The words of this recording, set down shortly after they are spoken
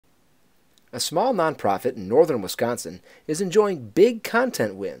A small nonprofit in northern Wisconsin is enjoying big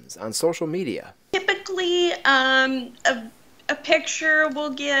content wins on social media. Typically, a picture will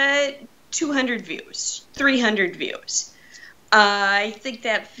get 200 views, 300 views. I think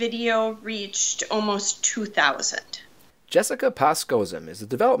that video reached almost 2,000. Jessica Paskozem is the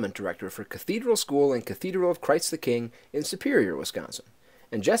development director for Cathedral School and Cathedral of Christ the King in Superior, Wisconsin.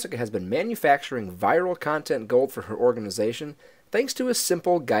 And Jessica has been manufacturing viral content gold for her organization thanks to a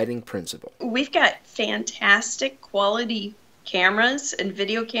simple guiding principle. We've got fantastic quality cameras and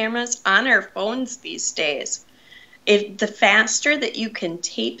video cameras on our phones these days. The faster that you can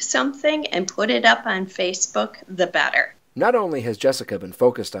tape something and put it up on Facebook, the better. Not only has Jessica been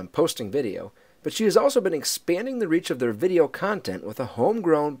focused on posting video, but she has also been expanding the reach of their video content with a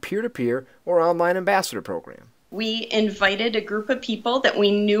homegrown peer-to-peer or online ambassador program. We invited a group of people that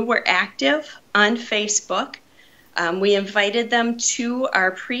we knew were active on Facebook. We invited them to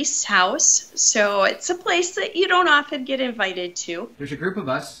our priest's house, so it's a place that you don't often get invited to. There's a group of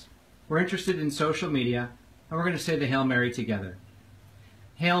us. We're interested in social media, and we're going to say the Hail Mary together.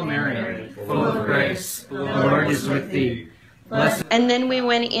 Hail Mary, full of grace, the Lord is with thee. Blessed. And then we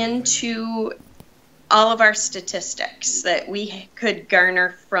went into all of our statistics that we could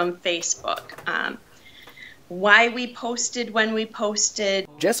garner from Facebook. Why we posted when we posted.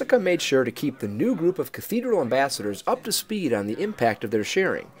 Jessica made sure to keep the new group of Cathedral ambassadors up to speed on the impact of their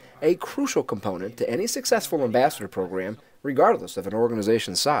sharing, a crucial component to any successful ambassador program, regardless of an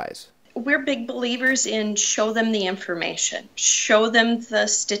organization's size. We're big believers in show them the information, show them the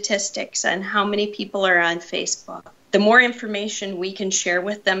statistics on how many people are on Facebook. The more information we can share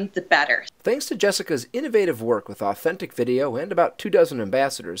with them, the better. Thanks to Jessica's innovative work with authentic video and about 24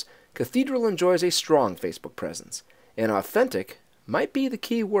 ambassadors, Cathedral enjoys a strong Facebook presence. And authentic might be the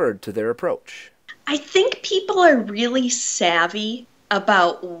key word to their approach. I think people are really savvy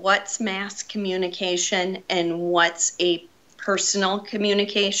about what's mass communication and what's a personal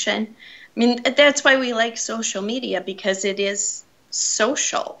communication. I mean, that's why we like social media, because it is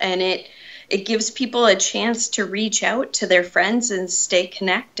social and it gives people a chance to reach out to their friends and stay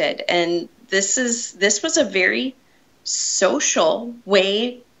connected. And this was a very social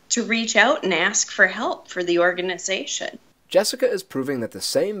way to reach out and ask for help for the organization. Jessica is proving that the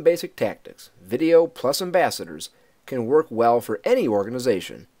same basic tactics, video plus ambassadors, can work well for any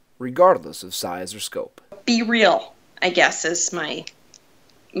organization, regardless of size or scope. Be real, I guess, is my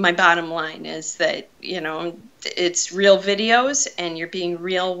bottom line, is that, it's real videos and you're being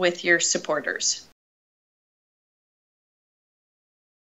real with your supporters.